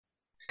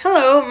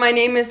my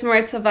name is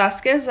Maritza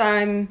Vasquez.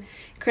 I'm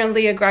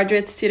currently a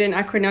graduate student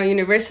at Cornell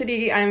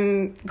University.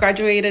 I'm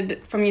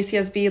graduated from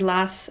UCSB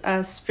last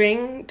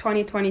spring,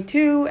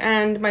 2022,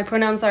 and my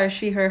pronouns are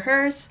she, her,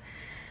 hers.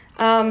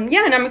 And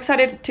I'm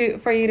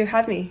excited for you to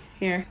have me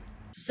here.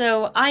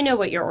 So I know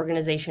what your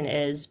organization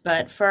is,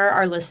 but for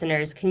our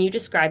listeners, can you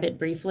describe it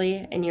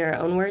briefly in your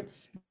own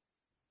words?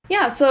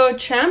 Yeah, so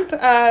CHAMP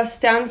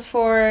stands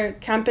for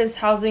Campus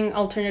Housing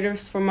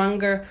Alternatives for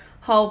Munger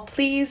Hall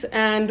Please,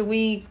 and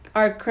we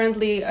are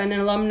currently an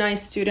alumni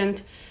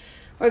student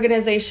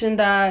organization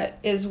that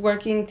is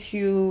working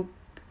to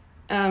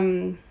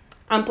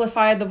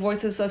amplify the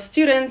voices of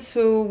students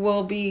who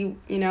will be,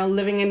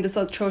 living in this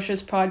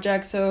atrocious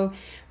project. So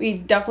we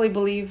definitely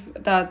believe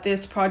that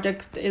this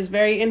project is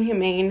very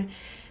inhumane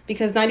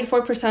because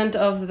 94%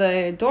 of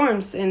the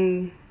dorms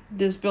in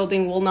this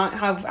building will not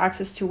have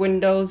access to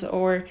windows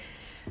or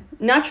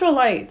natural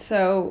light.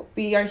 So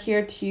we are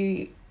here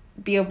to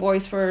be a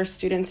voice for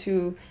students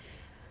who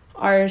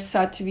are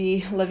sad to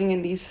be living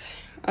in these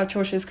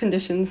atrocious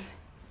conditions.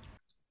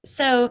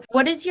 So,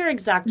 what is your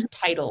exact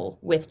title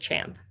with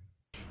CHAMP?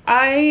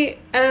 I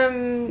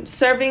am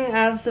serving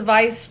as the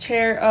vice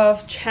chair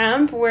of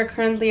CHAMP. We're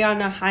currently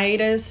on a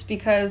hiatus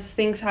because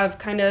things have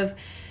kind of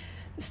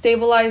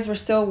stabilized. We're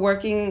still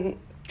working,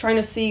 trying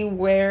to see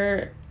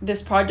where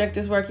this project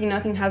is working.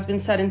 Nothing has been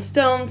set in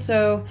stone,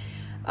 so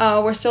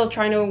we're still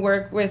trying to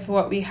work with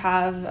what we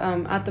have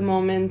at the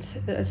moment.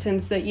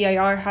 Since the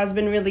EIR has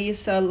been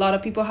released, a lot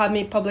of people have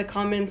made public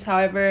comments.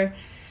 However,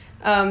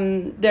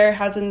 there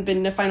hasn't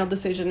been a final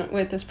decision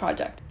with this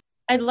project.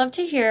 I'd love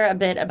to hear a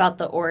bit about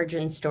the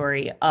origin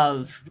story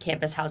of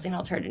Campus Housing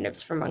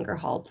Alternatives for Munger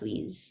Hall,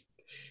 please.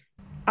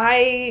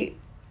 I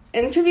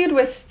interviewed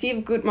with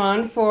Steve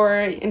Gutman for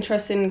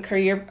interest in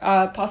career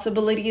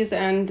possibilities,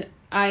 and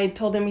I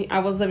told him I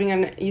was living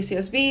in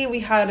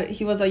UCSB.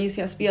 He was a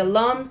UCSB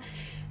alum,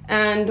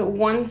 and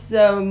once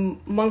the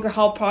Munger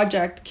Hall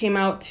project came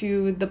out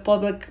to the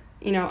public,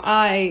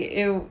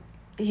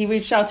 he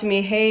reached out to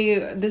me.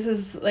 Hey, this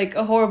is like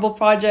a horrible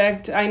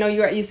project. I know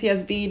you're at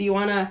UCSB. Do you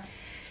want to,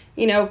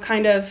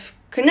 kind of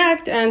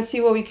connect and see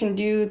what we can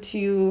do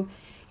to,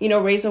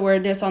 raise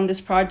awareness on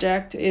this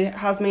project? It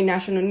has made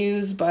national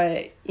news,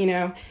 but,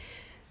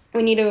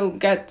 we need to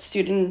get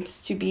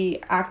students to be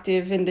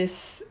active in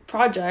this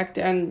project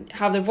and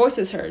have their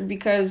voices heard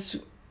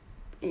because,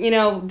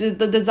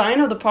 the design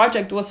of the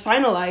project was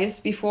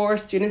finalized before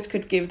students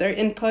could give their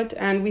input,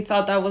 and we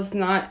thought that was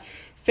not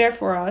fair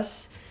for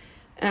us.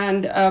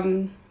 And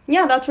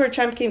that's where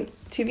CHAMP came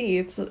to be.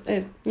 It's,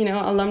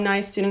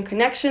 alumni student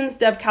connections.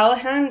 Deb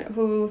Callahan,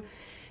 who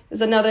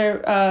is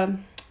another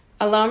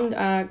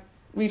alum,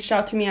 reached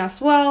out to me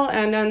as well.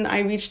 And then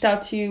I reached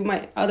out to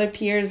my other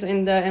peers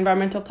in the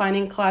environmental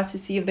planning class to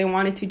see if they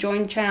wanted to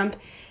join CHAMP.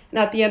 And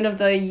at the end of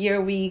the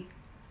year, we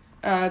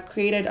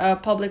created a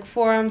public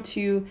forum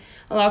to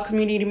allow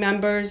community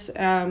members,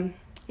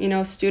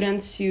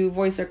 students to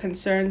voice their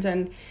concerns.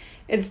 And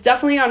it's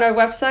definitely on our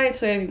website,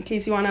 so in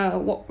case you want to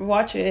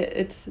watch it,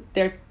 it's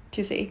there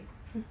to see.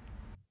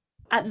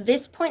 At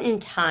this point in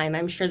time,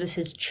 I'm sure this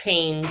has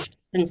changed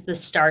since the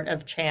start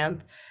of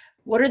CHAMP.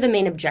 What are the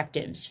main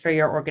objectives for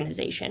your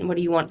organization? What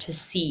do you want to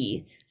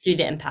see through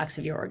the impacts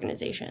of your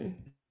organization?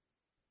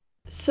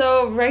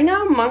 So right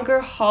now, Munger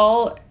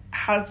Hall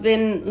has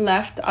been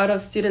left out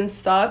of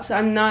students' thoughts.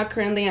 I'm not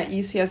currently at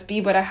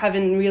UCSB, but I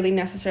haven't really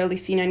necessarily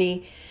seen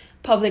any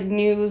public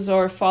news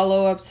or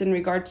follow-ups in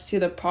regards to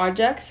the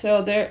project.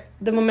 So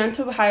the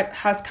momentum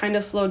has kind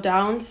of slowed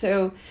down.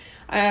 So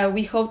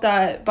we hope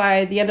that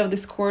by the end of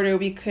this quarter,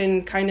 we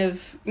can kind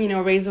of,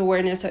 raise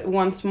awareness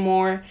once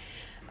more.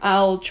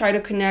 I'll try to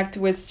connect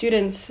with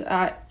students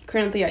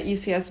currently at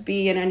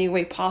UCSB in any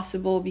way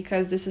possible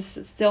because this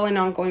is still an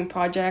ongoing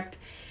project.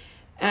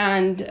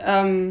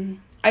 And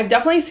I've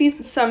definitely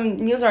seen some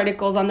news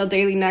articles on the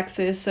Daily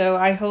Nexus, so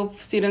I hope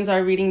students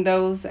are reading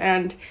those.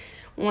 And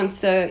once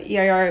the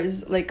EIR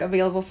is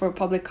available for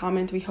public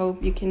comment, we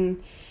hope you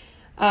can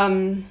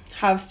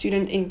have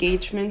student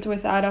engagement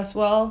with that as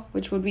well,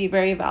 which would be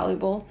very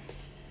valuable.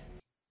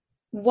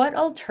 What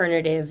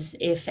alternatives,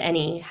 if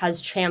any,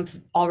 has CHAMP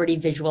already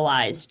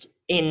visualized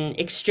in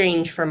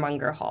exchange for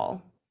Munger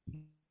Hall?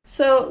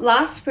 So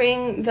last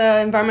spring, the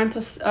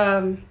environmental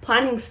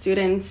planning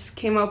students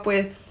came up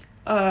with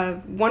a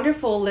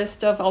wonderful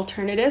list of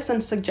alternatives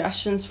and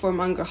suggestions for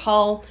Munger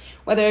Hall,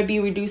 whether it be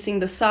reducing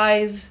the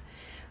size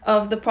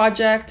of the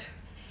project,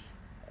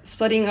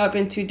 splitting up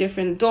into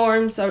different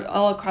dorms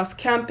all across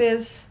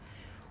campus,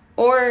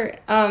 or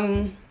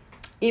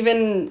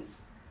even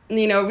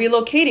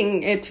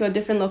relocating it to a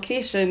different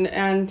location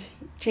and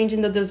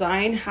changing the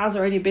design has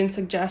already been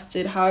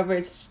suggested. However,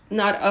 it's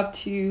not up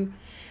to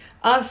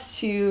us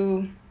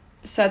to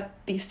set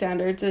these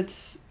standards.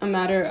 It's a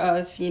matter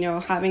of,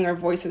 having our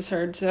voices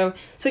heard. So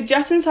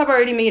suggestions have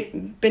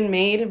already been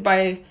made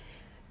by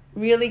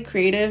really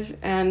creative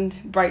and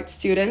bright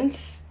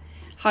students.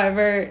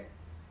 However,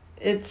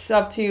 it's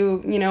up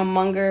to,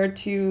 Munger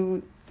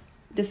to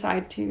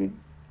decide to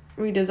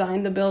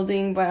redesign the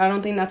building, but I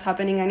don't think that's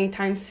happening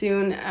anytime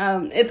soon.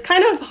 It's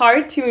kind of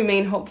hard to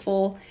remain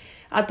hopeful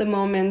at the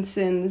moment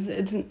since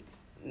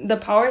the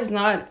power is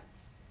not,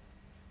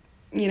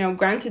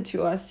 granted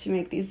to us to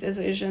make these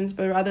decisions,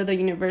 but rather the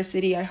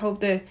university. I hope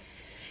the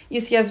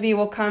UCSB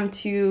will come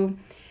to,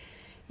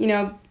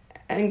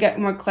 and get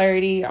more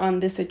clarity on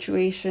this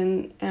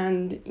situation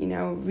and,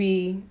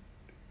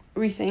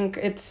 rethink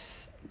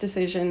its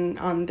decision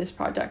on this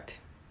project.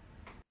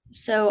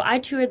 So I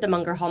toured the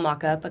Munger Hall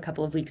mock-up a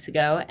couple of weeks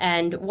ago,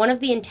 and one of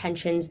the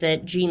intentions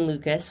that Gene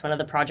Lucas, one of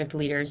the project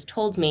leaders,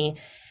 told me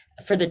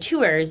for the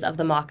tours of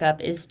the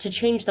mock-up is to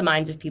change the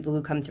minds of people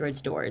who come through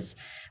its doors.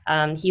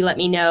 He let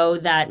me know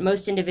that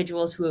most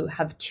individuals who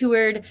have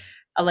toured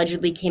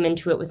allegedly came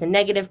into it with a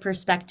negative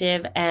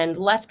perspective and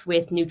left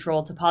with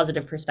neutral to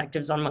positive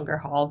perspectives on Munger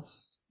Hall.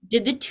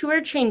 Did the tour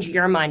change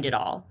your mind at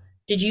all?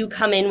 Did you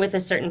come in with a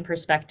certain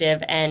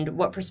perspective, and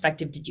what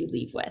perspective did you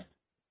leave with?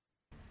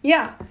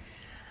 Yeah.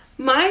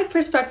 My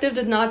perspective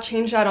did not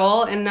change at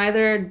all, and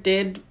neither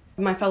did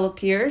my fellow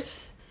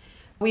peers.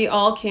 We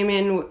all came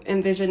in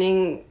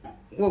envisioning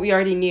what we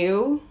already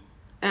knew,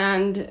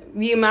 and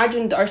we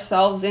imagined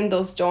ourselves in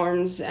those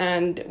dorms,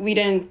 and we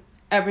didn't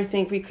ever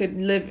think we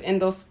could live in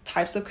those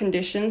types of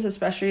conditions,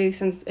 especially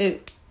since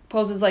it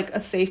poses like a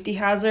safety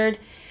hazard.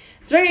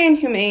 It's very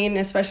inhumane,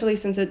 especially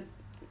since it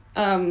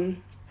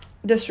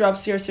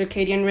disrupts your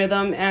circadian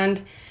rhythm.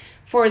 And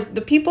for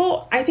the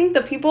people, I think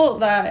the people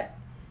that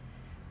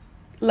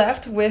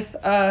left with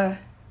a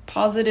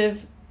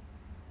positive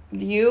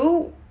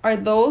view are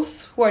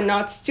those who are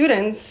not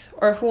students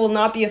or who will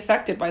not be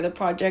affected by the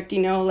project.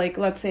 Like,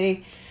 let's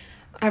say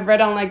I've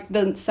read on like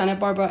the Santa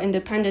Barbara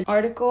Independent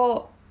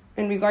article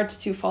in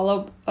regards to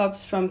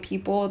follow-ups from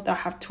people that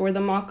have toured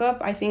the mock-up.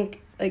 I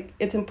think like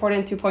it's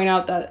important to point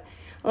out that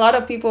a lot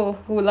of people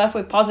who left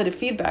with positive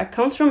feedback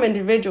comes from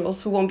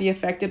individuals who won't be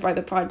affected by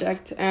the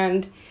project.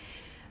 And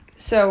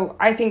so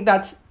I think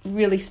that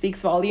really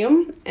speaks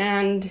volume.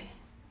 And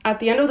at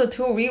the end of the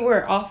tour, we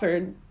were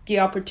offered the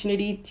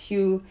opportunity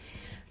to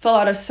fill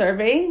out a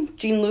survey.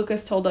 Gene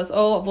Lucas told us,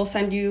 we'll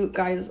send you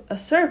guys a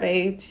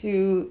survey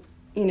to,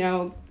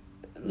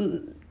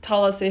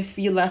 tell us if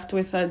you left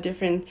with a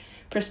different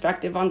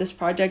perspective on this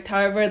project.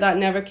 However, that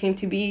never came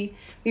to be.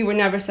 We were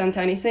never sent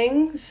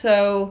anything.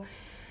 So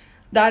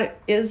that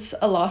is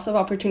a loss of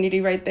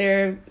opportunity right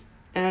there.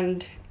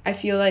 And I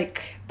feel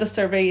like the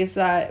surveys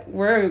that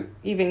were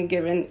even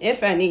given,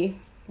 if any,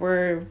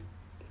 were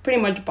pretty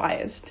much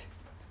biased.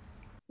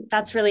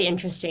 That's really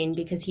interesting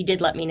because he did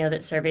let me know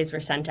that surveys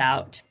were sent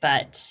out,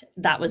 but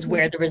that was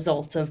where the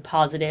results of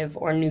positive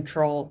or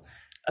neutral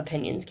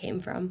opinions came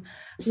from.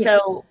 Yeah.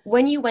 So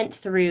when you went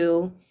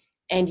through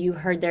and you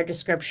heard their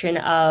description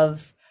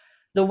of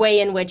the way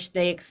in which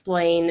they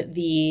explain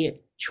the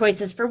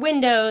choices for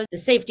windows, the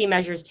safety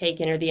measures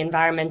taken, or the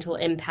environmental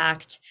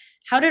impact,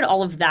 how did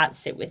all of that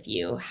sit with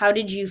you? How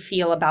did you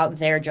feel about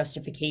their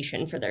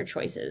justification for their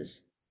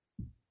choices?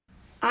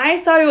 I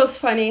thought it was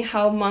funny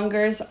how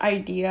Munger's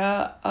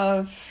idea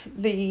of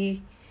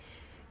the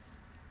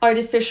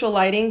artificial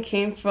lighting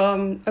came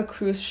from a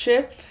cruise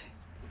ship.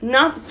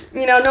 No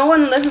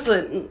one lives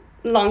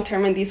long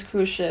term in these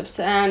cruise ships,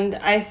 and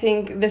I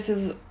think this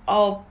is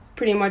all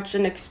pretty much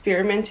an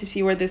experiment to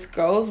see where this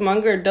goes.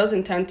 Munger does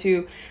intend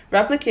to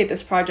replicate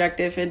this project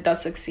if it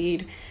does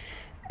succeed,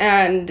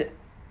 and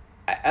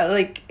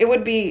it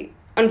would be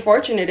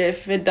unfortunate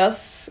if it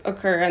does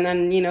occur and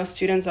then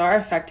students are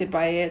affected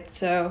by it.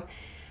 So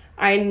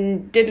I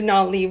did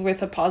not leave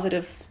with a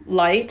positive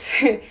light,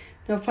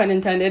 no pun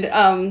intended.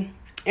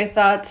 If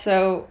that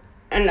so,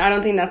 and I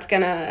don't think that's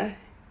gonna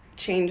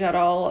change at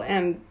all.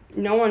 And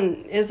no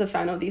one is a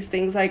fan of these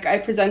things. Like, I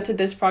presented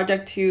this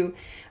project to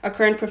a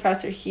current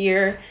professor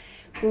here,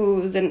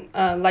 who's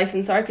a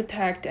licensed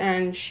architect,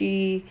 and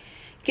she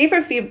gave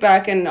her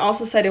feedback and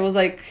also said it was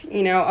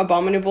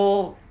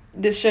abominable.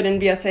 This shouldn't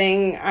be a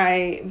thing.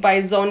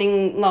 By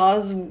zoning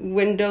laws,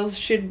 windows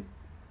should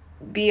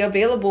be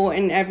available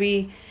in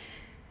every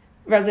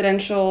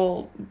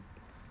residential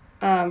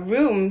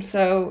room.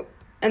 So,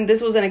 and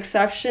this was an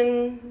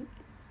exception.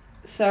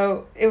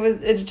 So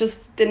it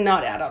just did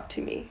not add up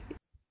to me.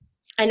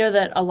 I know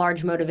that a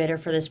large motivator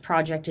for this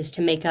project is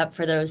to make up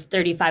for those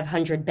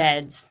 3,500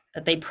 beds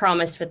that they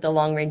promised with the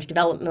long-range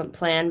development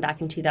plan back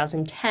in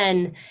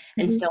 2010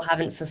 and still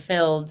haven't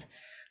fulfilled.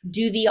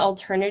 Do the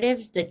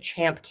alternatives that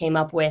CHAMP came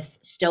up with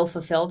still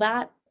fulfill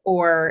that?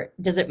 Or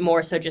does it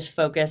more so just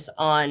focus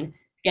on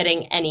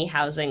getting any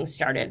housing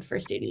started for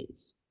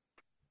students?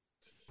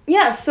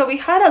 Yeah, so we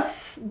had a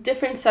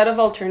different set of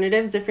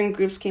alternatives. Different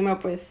groups came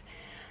up with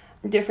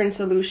different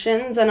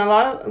solutions, and a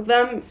lot of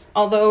them,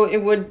 although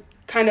it would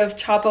kind of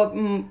chop up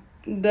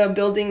the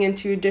building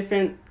into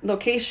different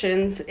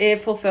locations,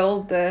 it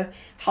fulfilled the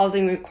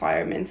housing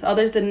requirements.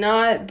 Others did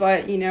not,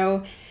 but in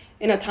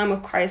a time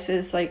of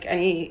crisis, like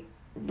any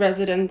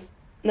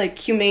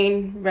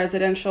humane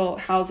residential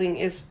housing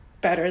is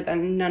better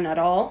than none at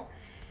all.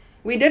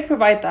 We did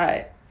provide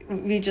that.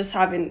 We just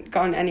haven't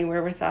gone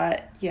anywhere with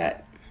that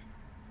yet.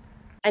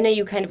 I know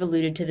you kind of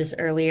alluded to this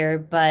earlier,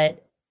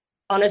 but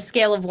On a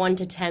scale of 1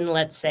 to 10,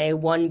 let's say,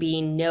 1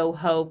 being no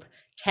hope,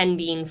 10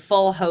 being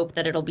full hope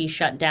that it'll be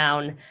shut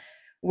down,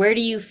 where do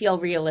you feel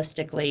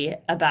realistically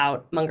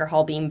about Munger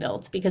Hall being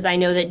built? Because I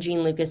know that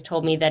Jean Lucas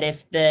told me that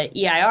if the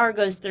EIR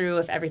goes through,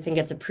 if everything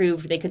gets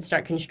approved, they could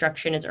start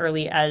construction as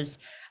early as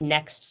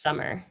next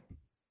summer.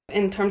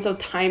 In terms of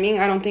timing,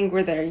 I don't think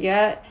we're there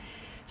yet.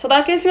 So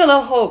that gives me a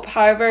little hope.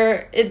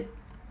 However,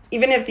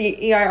 even if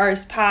the EIR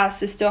is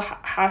passed, it still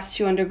has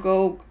to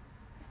undergo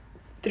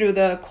through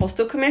the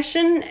Coastal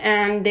Commission,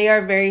 and they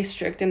are very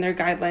strict in their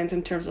guidelines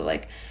in terms of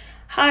like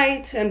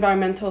height,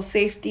 environmental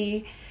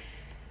safety.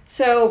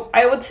 So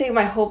I would say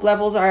my hope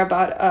levels are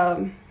about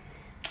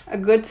a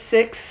good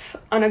 6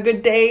 on a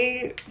good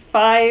day,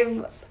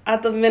 5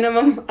 at the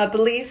minimum, at the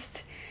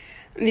least,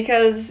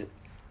 because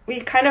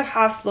we kind of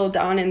have slowed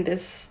down in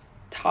this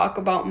talk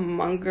about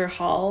Munger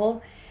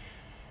Hall,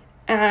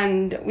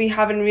 and we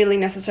haven't really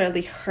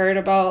necessarily heard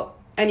about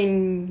any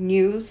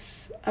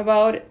news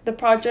about the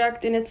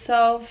project in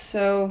itself.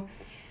 So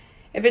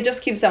if it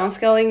just keeps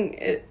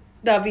downscaling,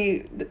 that'd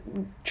be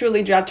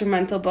truly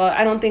detrimental, but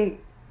I don't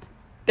think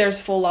there's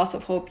full loss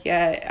of hope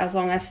yet, as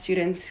long as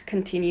students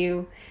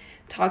continue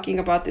talking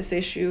about this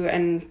issue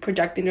and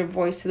projecting their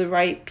voice to the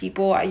right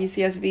people at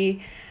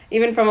UCSB.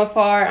 Even from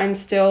afar, I'm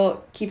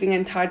still keeping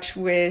in touch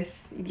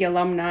with the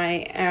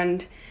alumni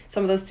and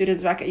some of those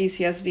students back at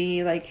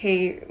UCSB, like,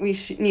 hey, we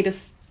need to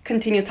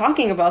continue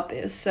talking about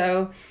this.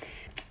 So,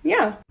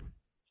 yeah.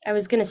 I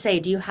was going to say,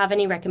 do you have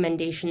any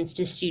recommendations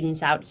to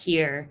students out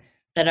here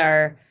that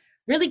are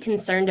really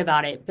concerned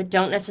about it, but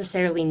don't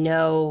necessarily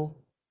know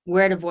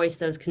where to voice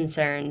those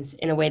concerns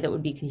in a way that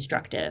would be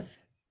constructive?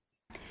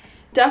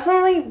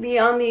 Definitely be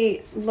on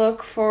the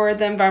look for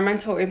the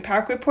environmental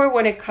impact report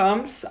when it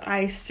comes.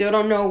 I still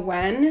don't know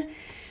when.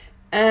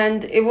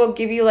 And it will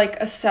give you like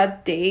a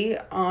set date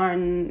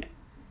on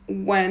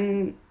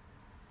when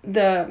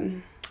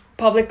the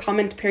public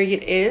comment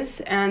period is.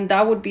 And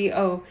that would be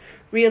a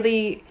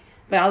really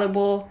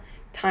valuable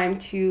time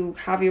to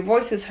have your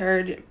voices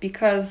heard,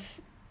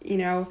 because, you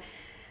know,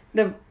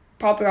 the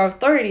proper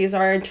authorities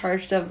are in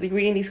charge of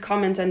reading these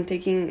comments and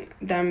taking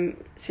them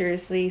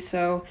seriously.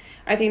 So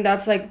I think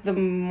that's like the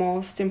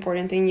most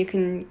important thing you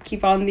can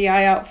keep on the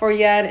eye out for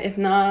yet. If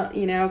not,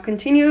 you know,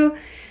 continue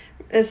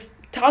is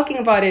talking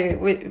about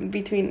it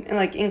between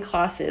like in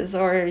classes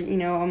or, you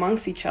know,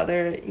 amongst each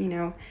other, you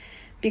know,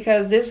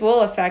 because this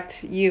will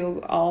affect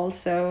you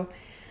also.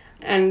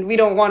 And we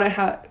don't want to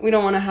have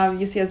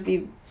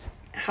UCSB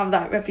have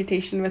that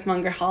reputation with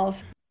Munger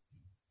Halls.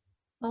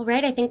 All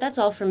right, I think that's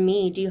all from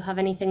me. Do you have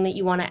anything that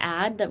you want to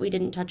add that we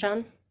didn't touch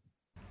on?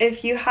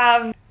 If you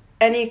have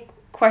any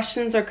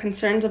questions or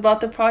concerns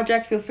about the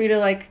project, feel free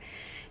to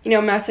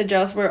message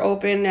us. We're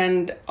open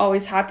and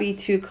always happy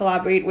to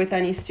collaborate with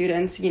any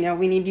students. You know,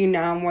 we need you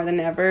now more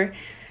than ever.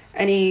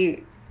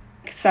 Any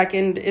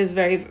second is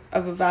very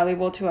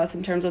valuable to us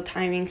in terms of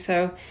timing.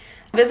 So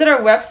visit our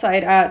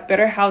website at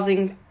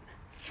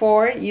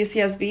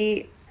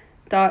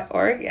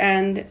betterhousing4ucsb.org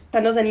and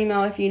send us an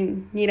email if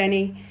you need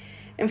any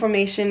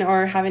information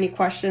or have any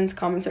questions,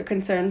 comments, or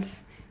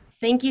concerns.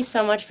 Thank you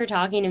so much for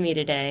talking to me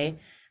today.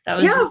 That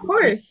was of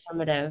course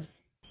informative.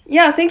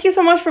 Yeah, thank you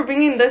so much for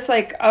bringing this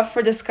up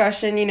for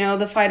discussion. You know,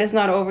 the fight is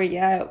not over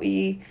yet.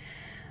 We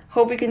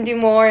hope we can do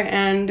more,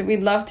 and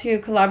we'd love to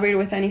collaborate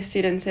with any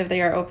students if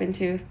they are open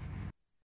to.